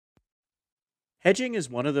Hedging is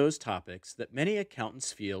one of those topics that many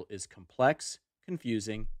accountants feel is complex,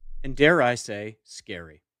 confusing, and dare I say,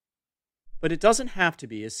 scary. But it doesn't have to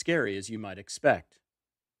be as scary as you might expect.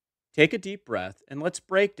 Take a deep breath and let's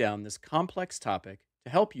break down this complex topic to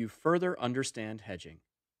help you further understand hedging.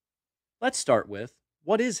 Let's start with,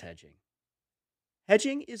 what is hedging?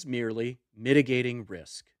 Hedging is merely mitigating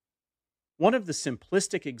risk. One of the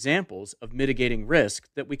simplistic examples of mitigating risk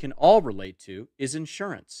that we can all relate to is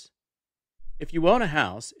insurance. If you own a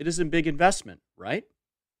house, it is a big investment, right?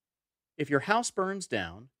 If your house burns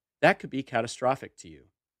down, that could be catastrophic to you.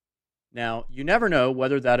 Now, you never know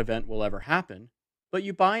whether that event will ever happen, but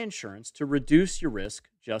you buy insurance to reduce your risk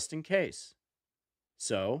just in case.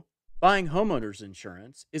 So, buying homeowners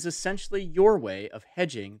insurance is essentially your way of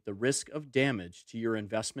hedging the risk of damage to your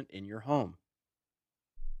investment in your home.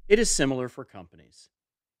 It is similar for companies.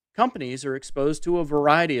 Companies are exposed to a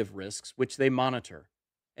variety of risks which they monitor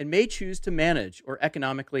and may choose to manage or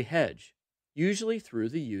economically hedge, usually through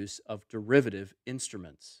the use of derivative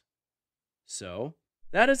instruments. So,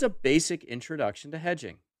 that is a basic introduction to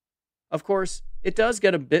hedging. Of course, it does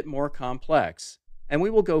get a bit more complex, and we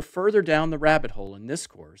will go further down the rabbit hole in this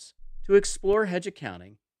course to explore hedge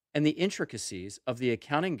accounting and the intricacies of the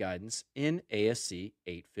accounting guidance in ASC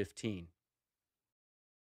 815.